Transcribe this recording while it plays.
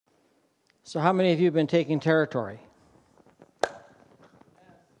So how many of you have been taking territory?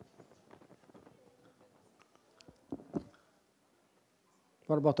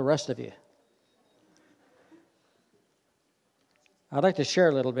 What about the rest of you? I'd like to share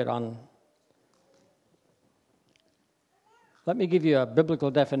a little bit on. Let me give you a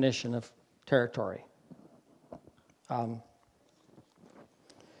biblical definition of territory. I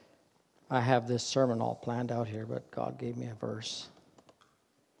have this sermon all planned out here, but God gave me a verse.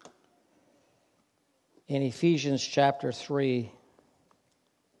 In Ephesians chapter 3,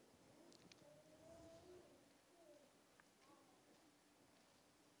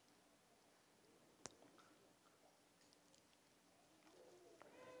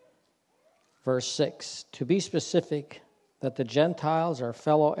 verse 6, to be specific, that the Gentiles are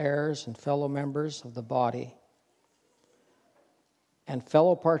fellow heirs and fellow members of the body and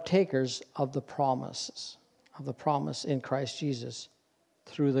fellow partakers of the promise in Christ Jesus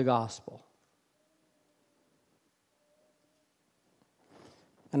through the gospel.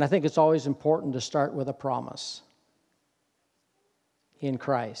 And I think it's always important to start with a promise in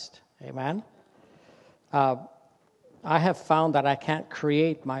Christ. Amen? I have found that I can't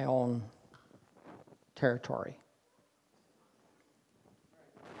create my own territory.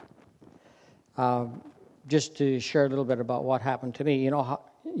 Just to share a little bit about what happened to me. You know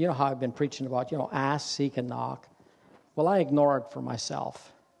how I've been preaching about, ask, seek, and knock. Well, I ignored for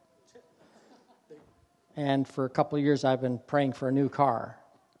myself. And for a couple of years, I've been praying for a new car.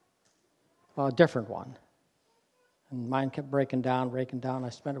 Well, a different one. And mine kept breaking down. I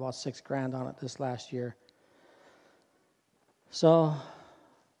spent about $6,000 on it this last year. So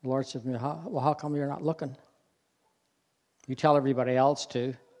the Lord said to me, how come you're not looking? You tell everybody else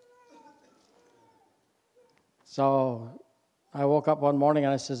to. So I woke up one morning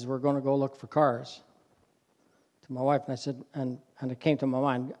and I said, we're going to go look for cars. To my wife, and I said, and it came to my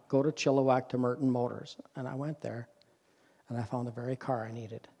mind, go to Chilliwack to Merton Motors. And I went there, and I found the very car I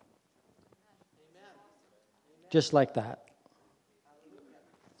needed. Amen. Just like that.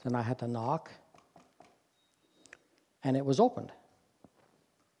 Then I had to knock, and it was opened.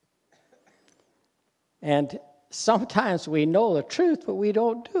 And sometimes we know the truth, but we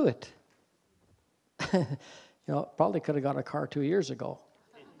don't do it. Probably could have got a car 2 years ago.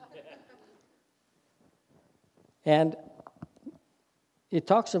 And it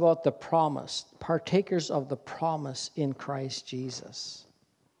talks about the promise, partakers of the promise in Christ Jesus.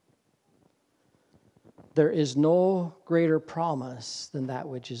 There is no greater promise than that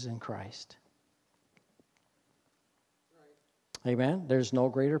which is in Christ. Right. Amen? There's no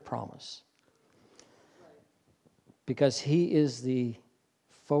greater promise. Right. Because He is the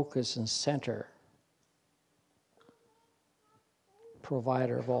focus and center,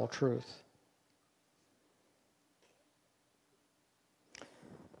 provider of all truth.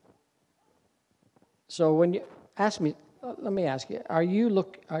 So when you ask me, let me ask you: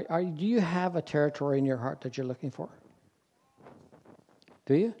 do you have a territory in your heart that you're looking for?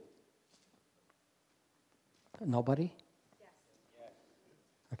 Do you? Nobody? Yes.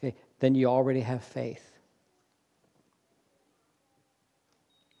 Okay, then you already have faith.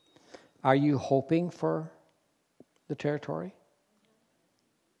 Are you hoping for the territory?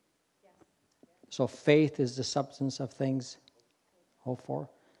 Yes. So faith is the substance of things hoped for.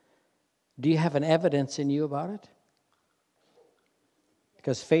 Do you have an evidence in you about it?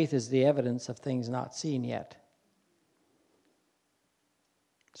 Because faith is the evidence of things not seen yet.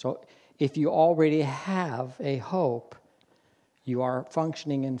 So if you already have a hope, you are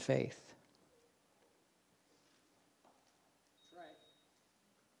functioning in faith.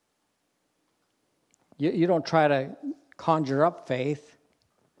 You don't try to conjure up faith.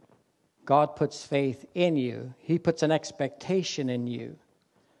 God puts faith in you. He puts an expectation in you.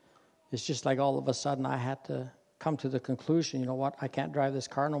 It's just like all of a sudden I had to come to the conclusion, I can't drive this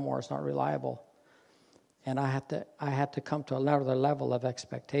car no more. It's not reliable. And I had to come to another level of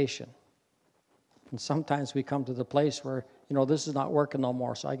expectation. And sometimes we come to the place where, this is not working no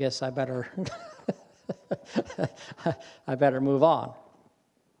more, so I guess I better move on.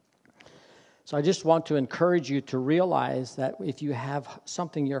 So I just want to encourage you to realize that if you have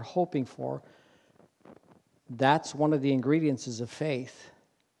something you're hoping for, that's one of the ingredients of faith.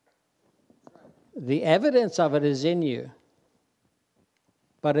 The evidence of it is in you,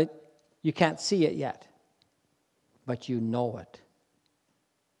 but you can't see it yet. But you know it.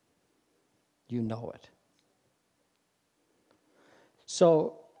 You know it.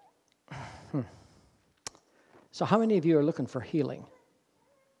 So how many of you are looking for healing?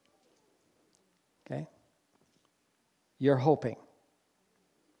 Okay? You're hoping.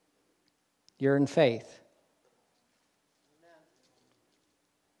 You're in faith.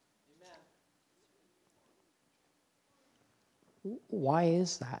 Why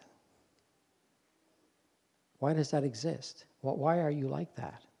is that? Why does that exist? Why are you like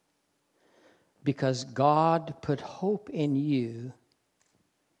that? Because God put hope in you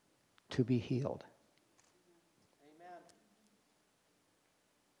to be healed. Amen.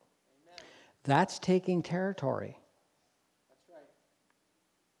 Amen. That's taking territory. That's right.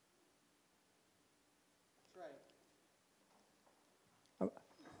 That's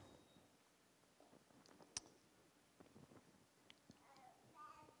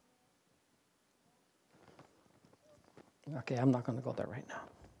right. Okay, I'm not going to go there right now.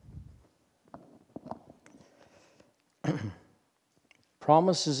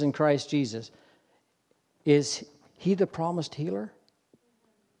 Promises in Christ Jesus. Is he the promised healer?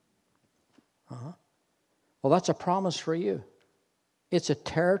 Well, that's a promise for you. It's a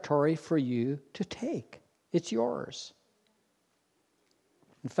territory for you to take. It's yours.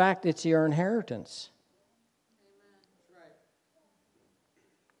 In fact, it's your inheritance. That's right.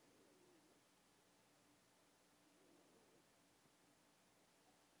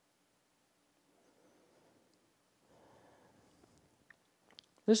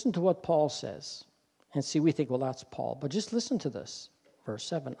 Listen to what Paul says. And see, we think, well, that's Paul. But just listen to this. Verse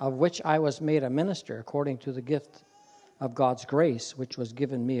 7, of which I was made a minister according to the gift of God's grace, which was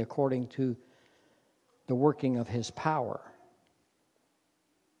given me according to the working of his power.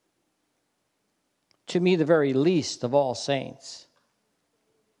 To me, the very least of all saints,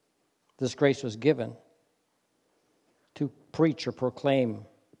 this grace was given to preach or proclaim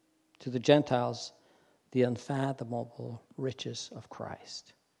to the Gentiles the unfathomable riches of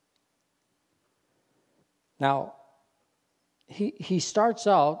Christ. Now, he starts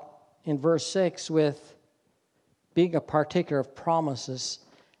out in verse 6 with being a partaker of promises,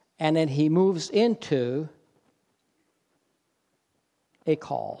 and then he moves into a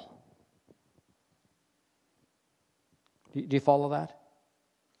call. Do you follow that?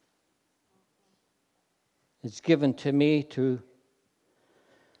 It's given to me to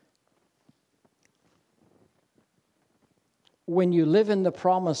when you live in the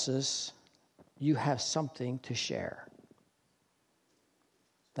promises, you have something to share.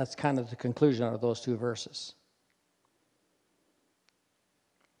 That's kind of the conclusion of those two verses.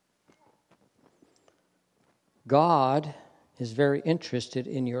 God is very interested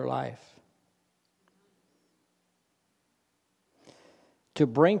in your life. To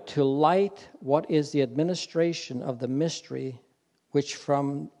bring to light what is the administration of the mystery which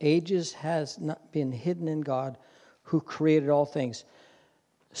from ages has not been hidden in God who created all things.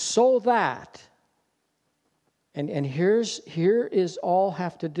 So that, and here is all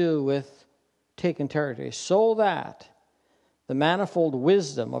have to do with taking territory, so that the manifold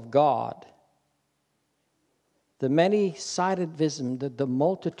wisdom of God, the many-sided wisdom, the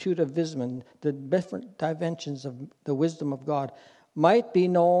multitude of wisdom, the different dimensions of the wisdom of God might be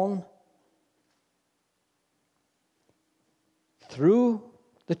known through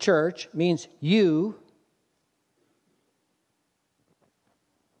the church, means you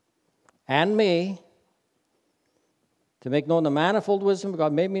and me, to make known the manifold wisdom of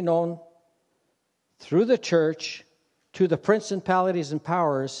God, made me known through the church to the principalities and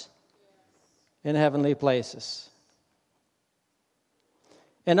powers in heavenly places.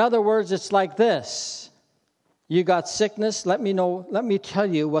 In other words, it's like this. You got sickness, let me tell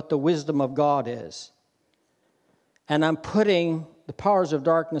you what the wisdom of God is. And I'm putting the powers of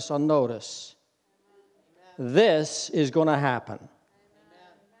darkness on notice. Amen. This is going to happen. Amen.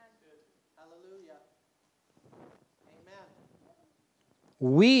 Hallelujah. Amen.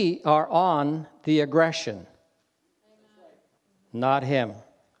 We are on the aggression, Amen. not him.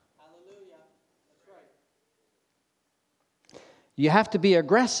 Hallelujah. That's right. You have to be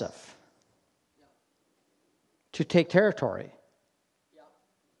aggressive to take territory. Yeah.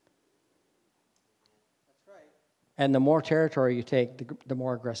 That's right. And the more territory you take, the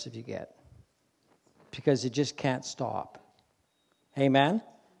more aggressive you get. Because it just can't stop. Amen?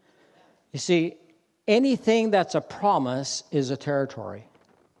 You see, anything that's a promise is a territory.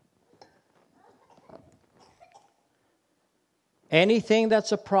 Anything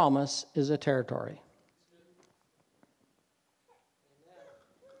that's a promise is a territory.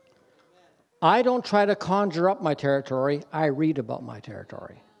 I don't try to conjure up my territory. I read about my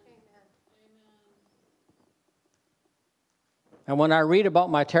territory. And when I read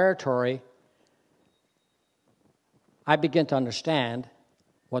about my territory, I begin to understand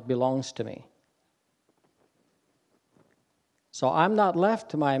what belongs to me. So I'm not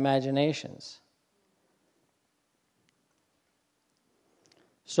left to my imaginations.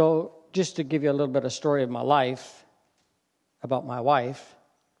 So just to give you a little bit of story of my life, about my wife,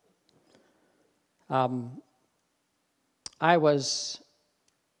 I was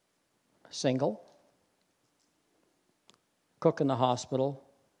single, cook in the hospital,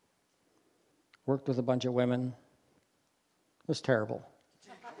 worked with a bunch of women. It was terrible.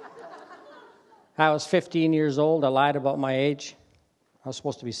 I was 15 years old. I lied about my age. I was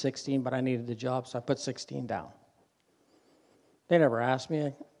supposed to be 16, but I needed the job, so I put 16 down. They never asked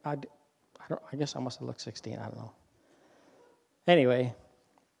me. I guess I must have looked 16. I don't know. Anyway,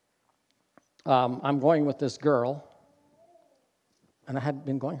 I'm going with this girl, and I had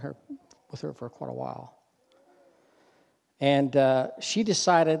been going with her for quite a while. And she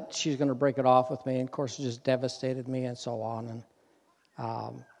decided she was going to break it off with me, and of course it just devastated me and so on. And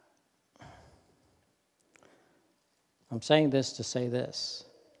I'm saying this to say this.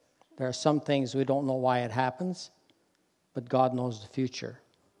 There are some things we don't know why it happens, but God knows the future.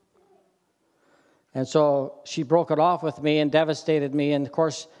 And so she broke it off with me and devastated me. And of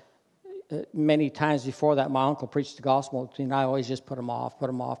course, many times before that, my uncle preached the gospel, and I always just put him off.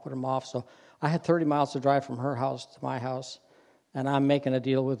 So I had 30 miles to drive from her house to my house, and I'm making a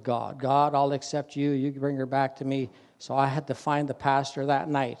deal with God. God, I'll accept you. You bring her back to me. So I had to find the pastor that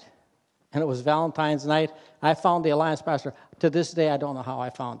night. And it was Valentine's night. I found the Alliance pastor. To this day, I don't know how I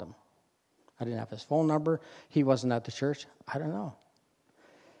found him. I didn't have his phone number. He wasn't at the church. I don't know.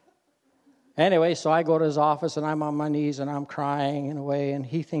 Anyway, so I go to his office, and I'm on my knees, and I'm crying in a way, and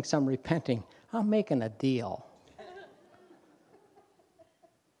he thinks I'm repenting. I'm making a deal.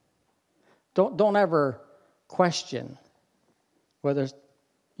 Don't ever question whether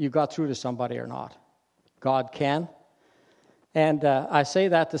you got through to somebody or not. God can. And I say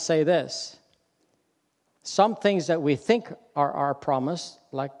that to say this. Some things that we think are our promise,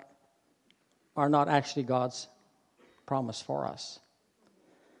 like, are not actually God's promise for us.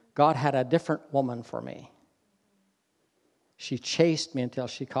 God had a different woman for me. She chased me until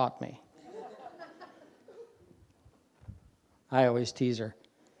she caught me. I always tease her.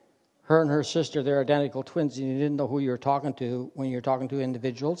 Her and her sister, they're identical twins, and you didn't know who you were talking to when you're talking to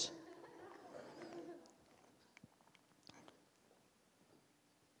individuals.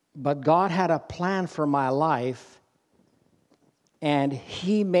 But God had a plan for my life, and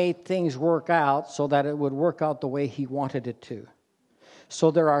He made things work out so that it would work out the way He wanted it to.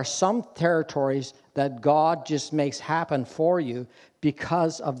 So there are some territories that God just makes happen for you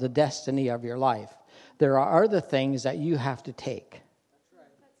because of the destiny of your life. There are other things that you have to take. That's right.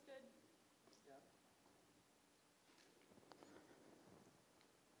 That's good.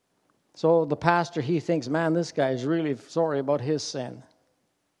 So the pastor, he thinks, man, this guy is really sorry about his sin.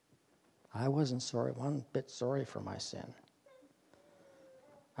 I wasn't sorry, one bit sorry for my sin.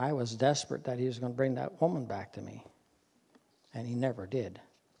 I was desperate that he was going to bring that woman back to me. And he never did.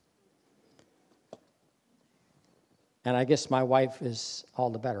 And I guess my wife is all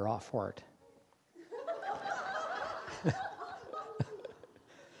the better off for it.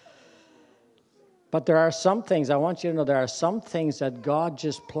 But there are some things, I want you to know, there are some things that God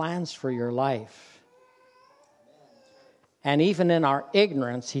just plans for your life. And even in our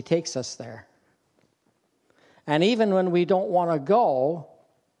ignorance, He takes us there. And even when we don't want to go,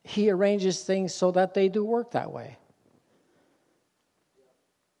 He arranges things so that they do work that way.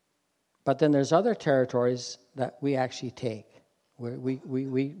 But then there's other territories that we actually take, where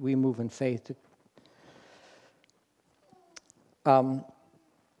we move in faith.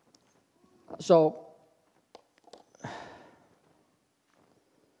 So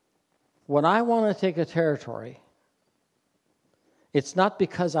when I want to take a territory, it's not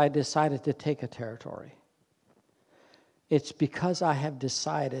because I decided to take a territory. It's because I have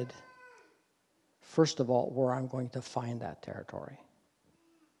decided, first of all, where I'm going to find that territory.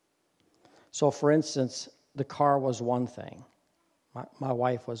 So, for instance, the car was one thing. My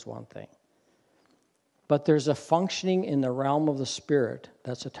wife was one thing. But there's a functioning in the realm of the Spirit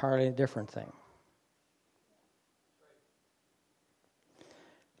that's an entirely different thing.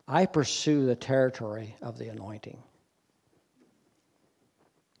 I pursue the territory of the anointing.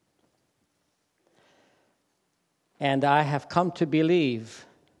 And I have come to believe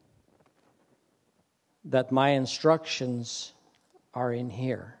that my instructions are in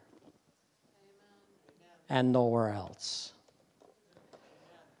here and nowhere else.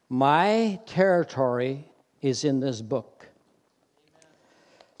 My territory is in this book.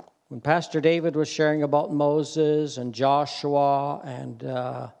 When Pastor David was sharing about Moses and Joshua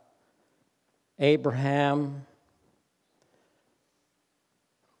and Abraham,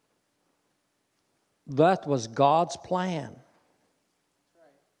 that was God's plan.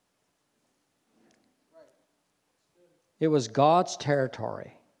 It was God's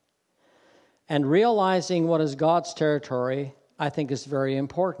territory. And realizing what is God's territory, I think, is very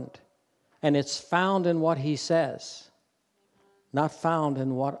important. And it's found in what He says. not found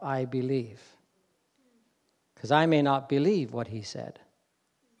in what I believe. Because I may not believe what he said.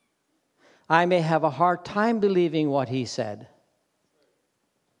 I may have a hard time believing what he said.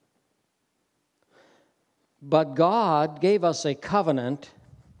 But God gave us a covenant,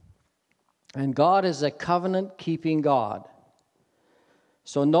 and God is a covenant-keeping God.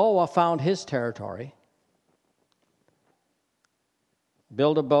 So Noah found his territory,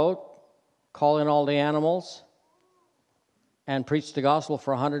 build a boat, call in all the animals, and preach the gospel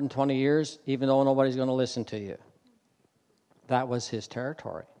for 120 years, even though nobody's going to listen to you. That was his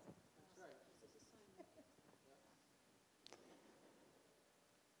territory.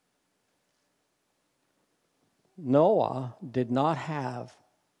 Noah did not have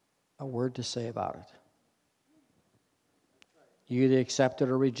a word to say about it. You either accept it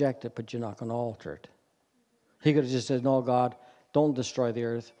or reject it, but you're not going to alter it. He could have just said, no, God, don't destroy the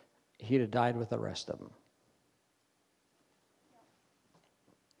earth. He'd have died with the rest of them.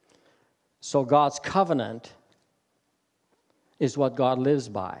 So God's covenant is what God lives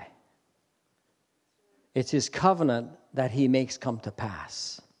by. It's his covenant that he makes come to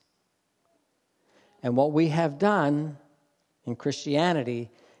pass. And what we have done in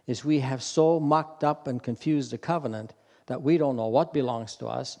Christianity is we have so mucked up and confused the covenant that we don't know what belongs to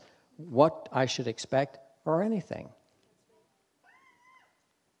us, what I should expect, or anything.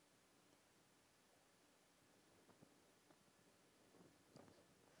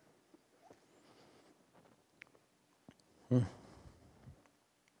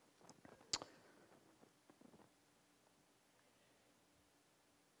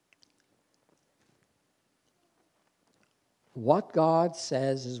 What God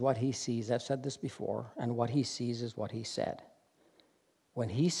says is what he sees. I've said this before. And what he sees is what he said. When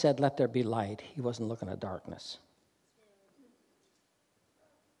he said, let there be light, he wasn't looking at darkness.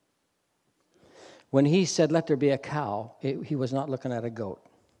 When he said, let there be a cow, he was not looking at a goat.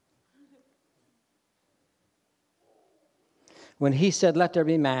 When he said, let there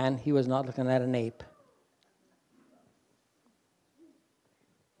be man, he was not looking at an ape.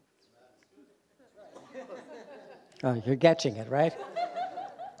 Oh, you're catching it, right?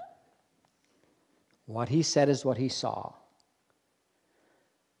 What he said is what he saw.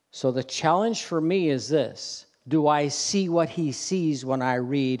 So the challenge for me is this. Do I see what he sees when I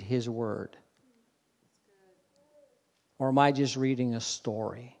read his word? Or am I just reading a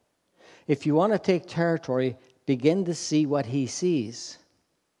story? If you want to take territory, begin to see what he sees.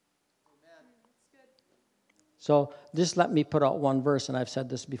 So just let me put out one verse, and I've said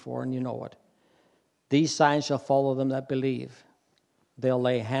this before, and you know it. These signs shall follow them that believe. They'll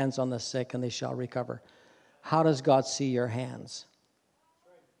lay hands on the sick, and they shall recover. How does God see your hands?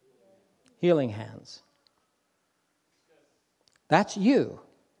 Healing hands. That's you.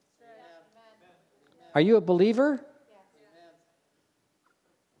 Are you a believer?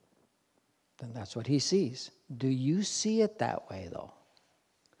 Then that's what he sees. Do you see it that way, though?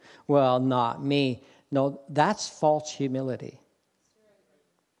 Well, not me. No, that's false humility.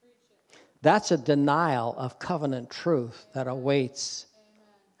 That's a denial of covenant truth that awaits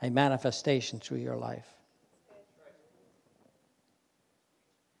a manifestation through your life.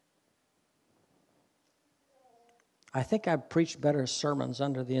 I think I preach better sermons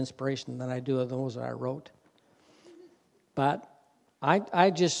under the inspiration than I do of those that I wrote. But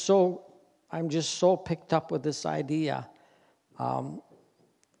I'm just so picked up with this idea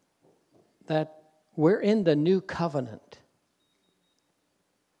that we're in the new covenant.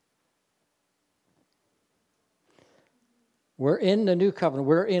 We're in the new covenant.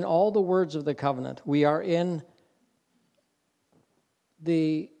 We're in all the words of the covenant. We are in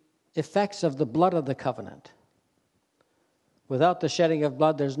the effects of the blood of the covenant. Without the shedding of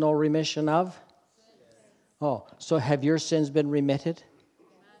blood, there's no remission of? Oh, so have your sins been remitted?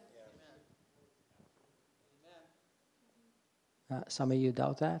 Some of you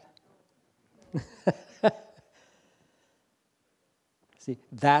doubt that? See,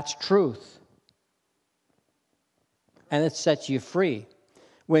 that's truth. And it sets you free.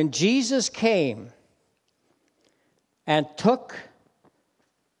 When Jesus came and took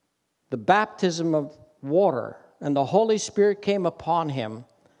the baptism of water, and the Holy Spirit came upon him,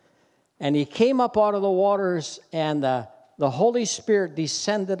 and he came up out of the waters, and the Holy Spirit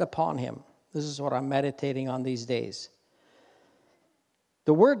descended upon him. This is what I'm meditating on these days.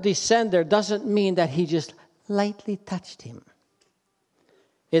 The word descend there doesn't mean that he just lightly touched him.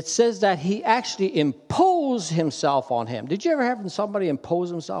 It says that he actually imposed himself on him. Did you ever have somebody impose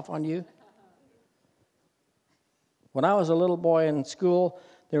himself on you? When I was a little boy in school,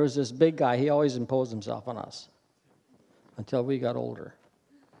 there was this big guy. He always imposed himself on us until we got older.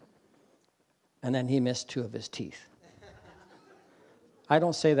 And then he missed 2 of his teeth. I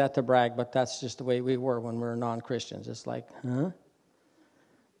don't say that to brag, but that's just the way we were when we were non-Christians. It's like, huh?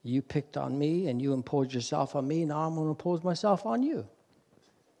 You picked on me and you imposed yourself on me. Now I'm going to impose myself on you.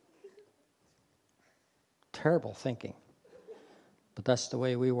 Terrible thinking. But that's the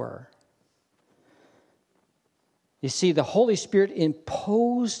way we were. You see, the Holy Spirit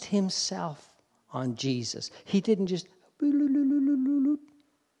imposed himself on Jesus. He didn't just...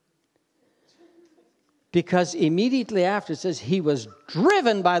 Because immediately after it says he was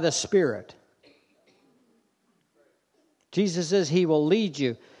driven by the Spirit. Jesus says he will lead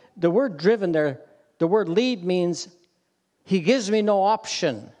you. The word driven there, the word lead means he gives me no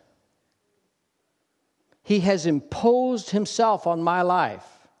option. He has imposed himself on my life.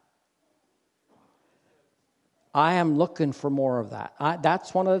 I am looking for more of that.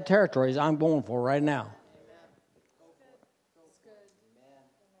 That's one of the territories I'm going for right now.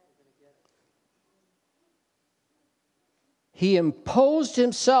 He imposed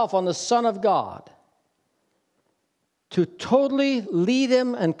himself on the Son of God to totally lead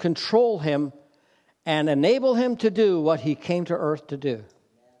him and control him and enable him to do what he came to earth to do.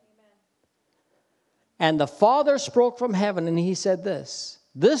 And the Father spoke from heaven and he said this,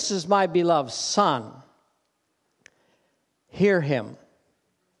 "This is my beloved Son. Hear him."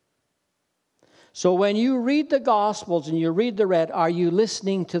 So when you read the Gospels and you read the red, are you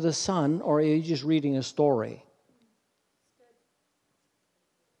listening to the Son or are you just reading a story?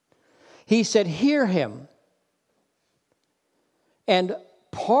 He said, "Hear him." And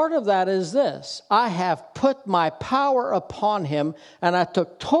part of that is this: I have put my power upon him and I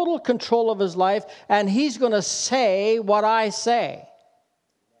took total control of his life, and he's going to say what I say.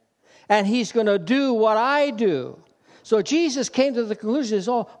 And he's going to do what I do. So Jesus came to the conclusion,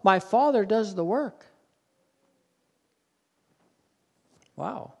 oh, my Father does the work.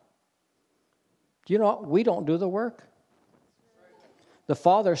 Wow. Do you know what? We don't do the work. The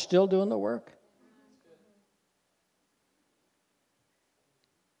Father's still doing the work.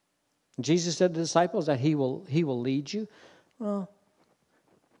 Jesus said to the disciples that he will lead you. Oh,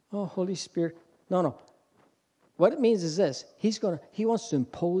 Holy Spirit. No. What it means is this: he wants to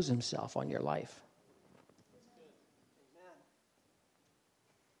impose himself on your life.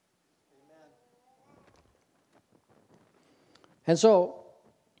 And so,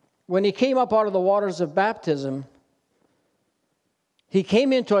 when he came up out of the waters of baptism, he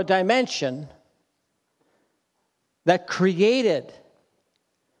came into a dimension that created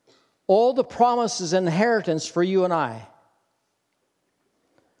all the promises and inheritance for you and I.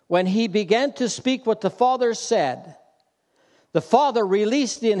 When he began to speak what the Father said, the Father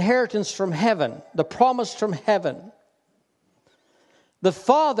released the inheritance from heaven, the promise from heaven. The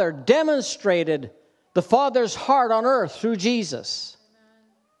Father demonstrated the Father's heart on earth through Jesus.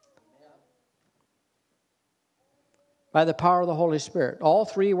 By the power of the Holy Spirit. All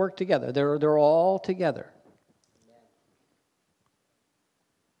three work together. They're all together.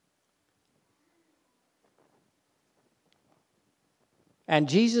 And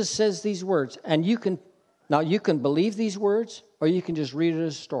Jesus says these words, and you can believe these words, or you can just read it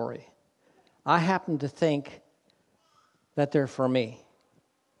as a story. I happen to think that they're for me.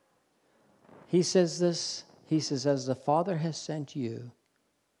 He says this, he says, as the Father has sent you,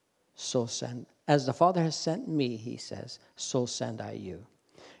 so send. As the Father has sent me, he says, so send I you.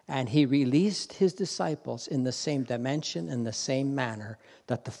 And he released his disciples in the same dimension, in the same manner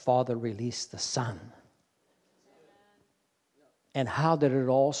that the Father released the Son. And how did it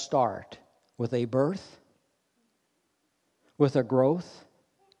all start? With a birth, with a growth,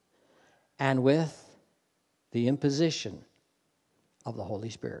 and with the imposition of the Holy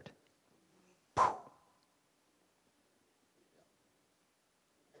Spirit.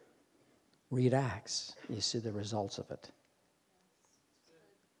 Read Acts, you see the results of it.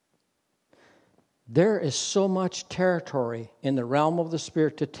 There is so much territory in the realm of the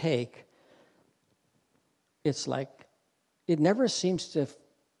Spirit to take. It's like, it never seems to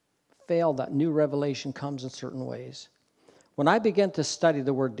fail that new revelation comes in certain ways. When I began to study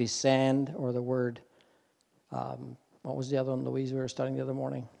the word descend, or the word, what was the other one, Louise, we were studying the other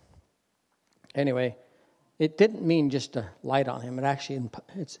morning? Anyway, it didn't mean just to light on him. It actually,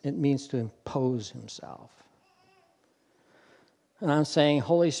 it means to impose himself. And I'm saying,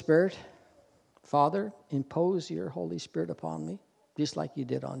 Holy Spirit, Father, impose your Holy Spirit upon me, just like you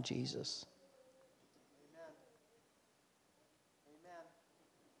did on Jesus. Amen.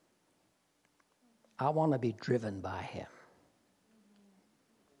 I want to be driven by him.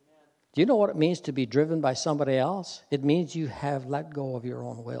 Do you know what it means to be driven by somebody else? It means you have let go of your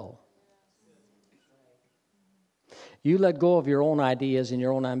own will. You let go of your own ideas and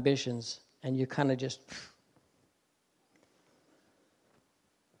your own ambitions, and you kind of just...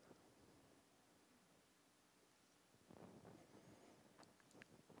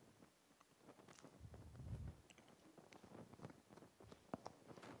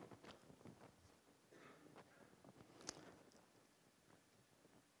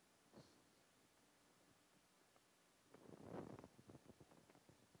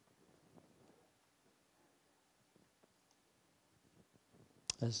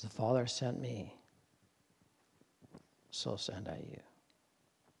 As the Father sent me, so send I you.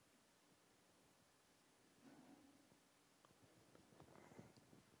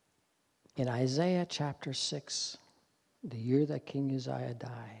 In Isaiah chapter 6, the year that King Uzziah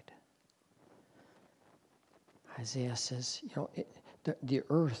died, Isaiah says, the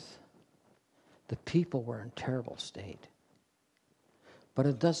earth, the people were in terrible state. But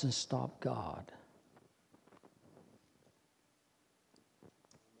it doesn't stop God.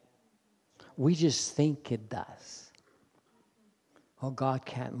 We just think it does. Oh, God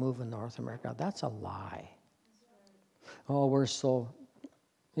can't move in North America. That's a lie. Oh, we're so,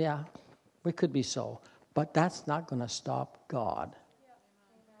 yeah, we could be so. But that's not going to stop God.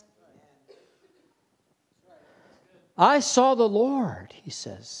 I saw the Lord, he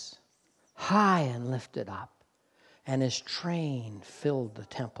says, high and lifted up, and his train filled the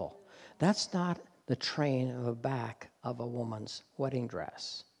temple. That's not the train of the back of a woman's wedding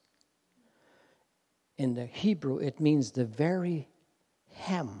dress. In the Hebrew, it means the very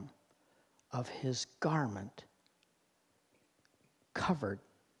hem of his garment covered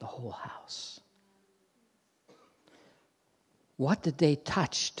the whole house. What did they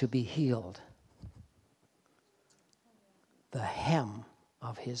touch to be healed? The hem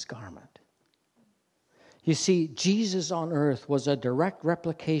of his garment. You see, Jesus on earth was a direct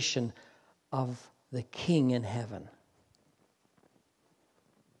replication of the King in heaven.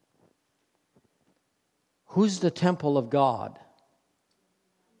 Who's the temple of God?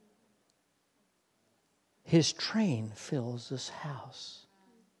 His train fills this house.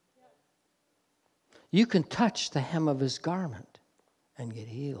 You can touch the hem of his garment and get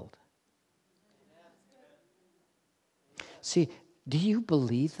healed. See, do you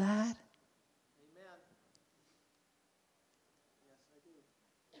believe that? Amen. Yes, I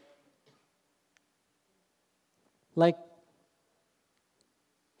do. Like,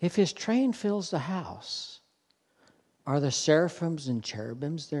 if his train fills the house, are the seraphims and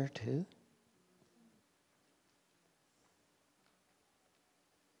cherubims there too?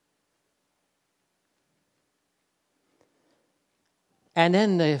 And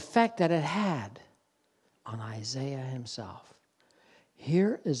then the effect that it had on Isaiah himself.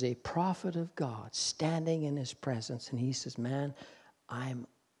 Here is a prophet of God standing in his presence, and he says, man, I'm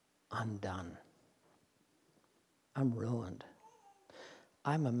undone. I'm ruined.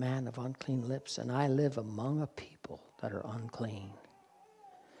 I'm a man of unclean lips, and I live among a people that are unclean.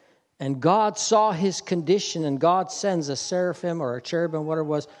 And God saw his condition, and God sends a seraphim or a cherubim, whatever it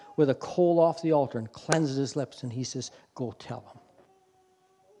was, with a coal off the altar and cleanses his lips, and he says, go tell them.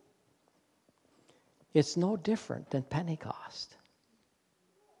 It's no different than Pentecost.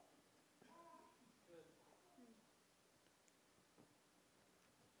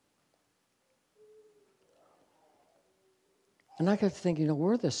 And I got to think,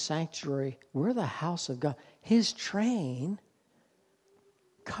 we're the sanctuary, we're the house of God. His train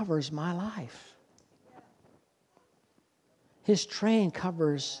covers my life. His train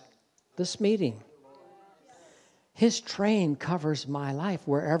covers this meeting. His train covers my life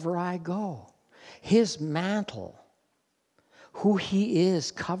wherever I go. His mantle, who he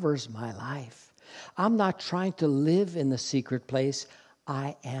is, covers my life. I'm not trying to live in the secret place.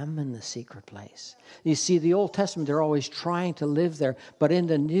 I am in the secret place. You see, the Old Testament, they're always trying to live there. But in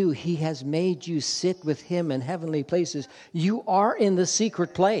the New, he has made you sit with him in heavenly places. You are in the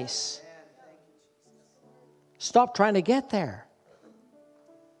secret place. Stop trying to get there.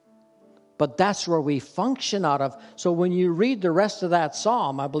 But that's where we function out of. So when you read the rest of that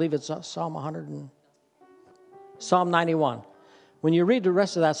psalm, I believe it's Psalm 91. When you read the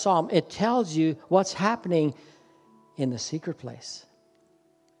rest of that psalm, it tells you what's happening in the secret place.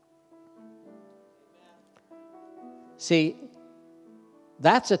 See,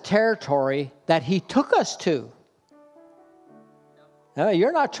 that's a territory that he took us to. No,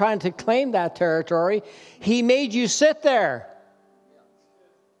 you're not trying to claim that territory. He made you sit there.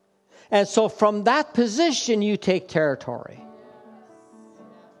 And so from that position, you take territory.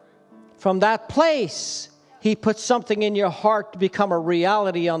 From that place, he puts something in your heart to become a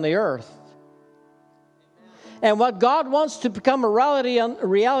reality on the earth. And what God wants to become a reality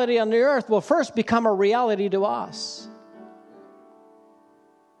on the earth will first become a reality to us.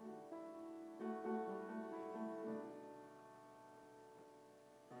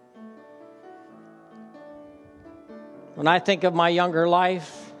 When I think of my younger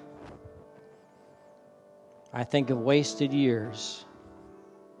life, I think of wasted years.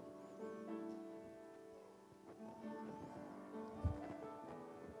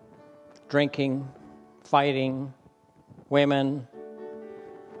 Drinking, fighting, women,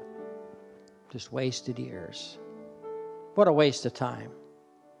 just wasted years. What a waste of time.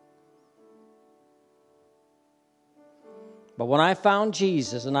 But when I found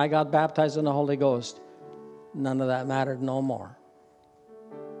Jesus and I got baptized in the Holy Ghost, none of that mattered no more.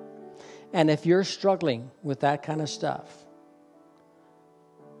 And if you're struggling with that kind of stuff,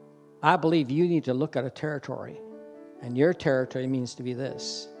 I believe you need to look at a territory. And your territory means to be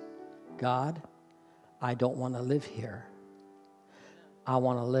this: God, I don't want to live here. I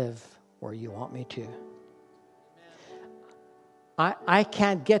want to live where you want me to. I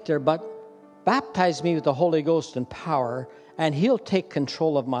can't get there, but baptize me with the Holy Ghost and power, and He'll take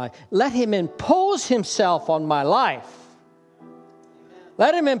control of let Him impose Himself on my life.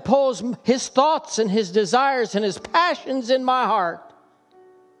 Let Him impose His thoughts and His desires and His passions in my heart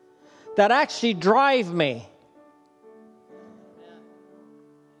that actually drive me.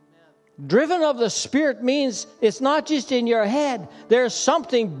 Driven of the Spirit means it's not just in your head. There's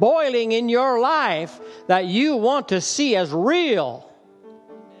something boiling in your life that you want to see as real.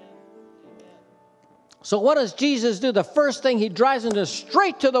 So what does Jesus do? The first thing, He drives them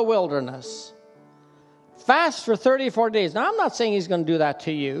straight to the wilderness. Fast for 34 days. Now, I'm not saying He's going to do that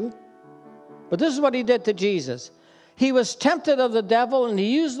to you, but this is what He did to Jesus. He was tempted of the devil, and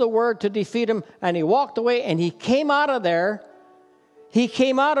He used the word to defeat him, and He walked away, and He came out of there. He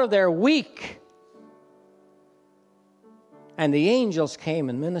came out of there weak. And the angels came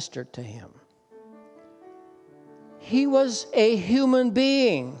and ministered to Him. He was a human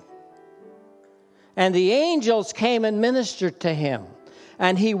being. And the angels came and ministered to Him.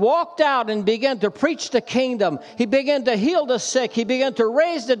 And He walked out and began to preach the kingdom. He began to heal the sick. He began to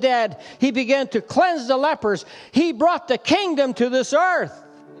raise the dead. He began to cleanse the lepers. He brought the kingdom to this earth.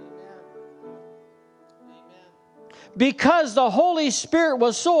 Because the Holy Spirit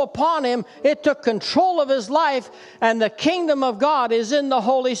was so upon Him, it took control of His life, and the kingdom of God is in the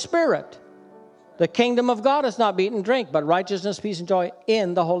Holy Spirit. The kingdom of God is not meat and drink, but righteousness, peace, and joy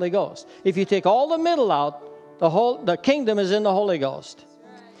in the Holy Ghost. If you take all the middle out, the kingdom is in the Holy Ghost.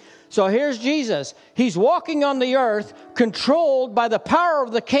 So here's Jesus. He's walking on the earth, controlled by the power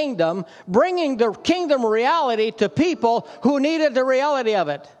of the kingdom, bringing the kingdom reality to people who needed the reality of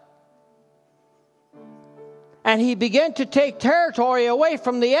it. And He began to take territory away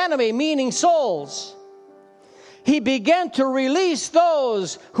from the enemy, meaning souls. He began to release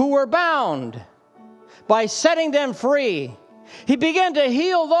those who were bound by setting them free. He began to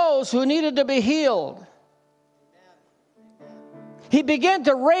heal those who needed to be healed. He began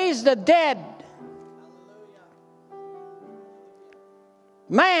to raise the dead.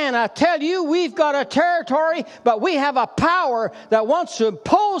 Man, I tell you, we've got a territory, but we have a power that wants to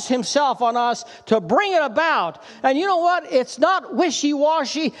impose Himself on us to bring it about. And you know what? It's not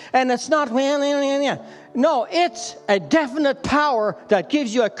wishy-washy, and it's not... No, it's a definite power that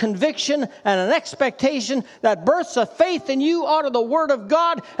gives you a conviction and an expectation that births a faith in you out of the Word of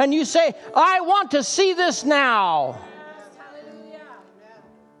God, and you say, I want to see this now.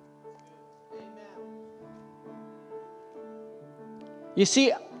 You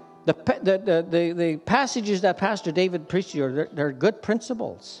see, the passages that Pastor David preached to you, they're good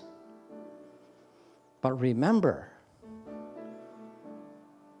principles. But remember,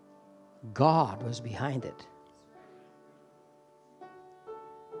 God was behind it.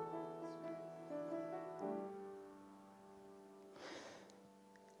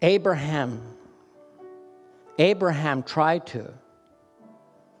 Abraham tried to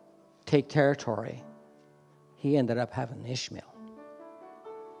take territory. He ended up having Ishmael.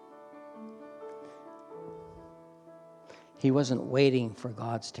 He wasn't waiting for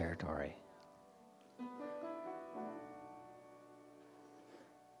God's territory.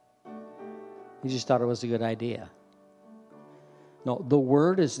 He just thought it was a good idea. No, the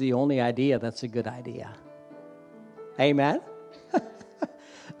Word is the only idea that's a good idea. Amen?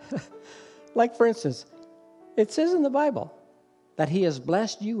 Like, for instance, it says in the Bible that He has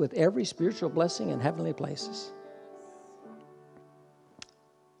blessed you with every spiritual blessing in heavenly places.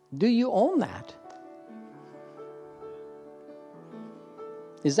 Do you own that?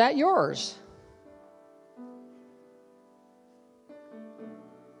 Is that yours?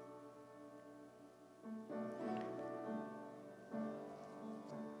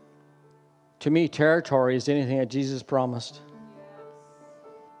 To me, territory is anything that Jesus promised.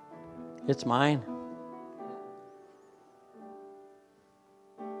 It's mine.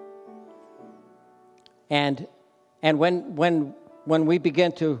 And when we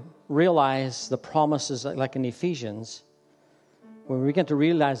begin to realize the promises, like in Ephesians, when we begin to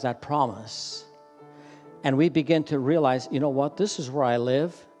realize that promise, and we begin to realize, you know what, this is where I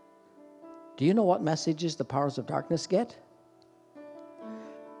live. Do you know what messages the powers of darkness get?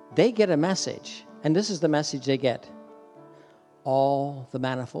 They get a message, and this is the message they get. All the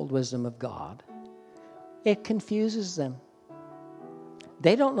manifold wisdom of God. It confuses them.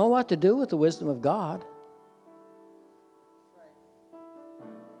 They don't know what to do with the wisdom of God.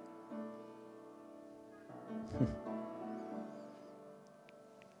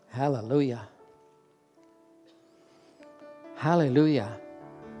 Hallelujah. Hallelujah.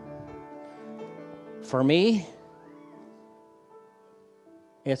 For me,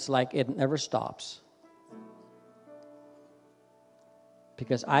 it's like it never stops.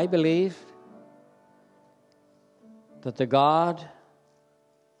 Because I believe that the God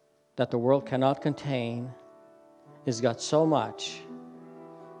that the world cannot contain has got so much,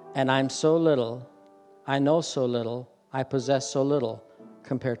 and I'm so little, I know so little, I possess so little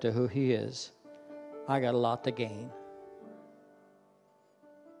compared to who He is. I got a lot to gain.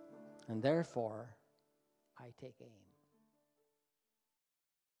 And therefore, I take aim.